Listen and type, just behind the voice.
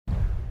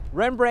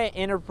Rembrandt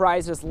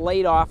Enterprises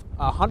laid off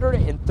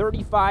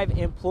 135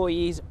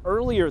 employees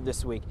earlier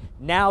this week.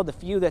 Now the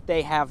few that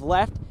they have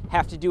left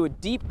have to do a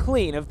deep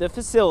clean of the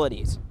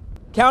facilities.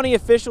 County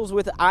officials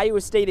with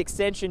Iowa State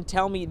Extension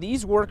tell me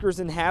these workers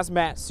in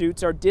hazmat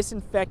suits are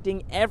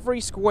disinfecting every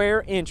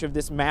square inch of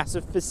this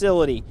massive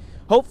facility,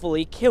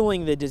 hopefully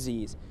killing the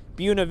disease.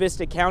 Buena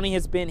Vista County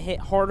has been hit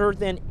harder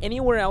than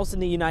anywhere else in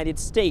the United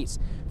States.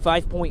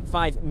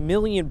 5.5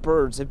 million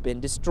birds have been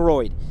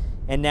destroyed,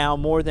 and now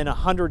more than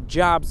 100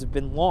 jobs have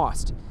been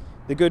lost.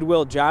 The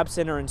Goodwill Job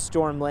Center in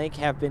Storm Lake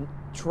have been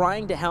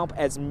trying to help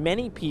as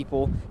many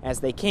people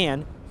as they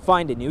can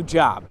find a new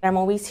job. I'm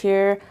always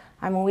here.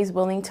 I'm always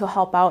willing to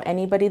help out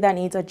anybody that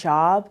needs a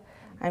job.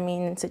 I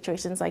mean, in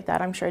situations like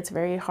that, I'm sure it's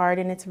very hard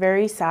and it's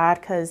very sad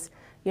because,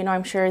 you know,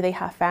 I'm sure they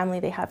have family,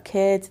 they have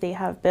kids, they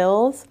have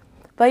bills.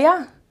 But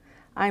yeah,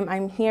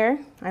 I'm here,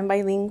 I'm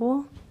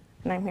bilingual,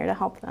 and I'm here to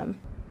help them.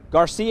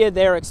 Garcia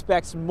there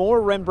expects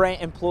more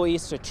Rembrandt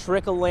employees to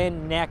trickle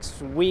in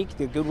next week.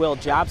 The Goodwill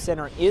Job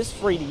Center is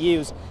free to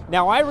use.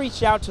 Now, I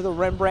reached out to the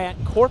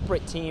Rembrandt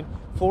corporate team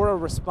for a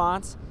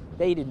response.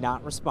 They did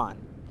not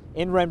respond.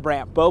 In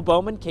Rembrandt, Bo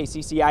Bowman,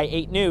 KCCI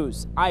 8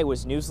 News,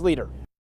 Iowa's news leader.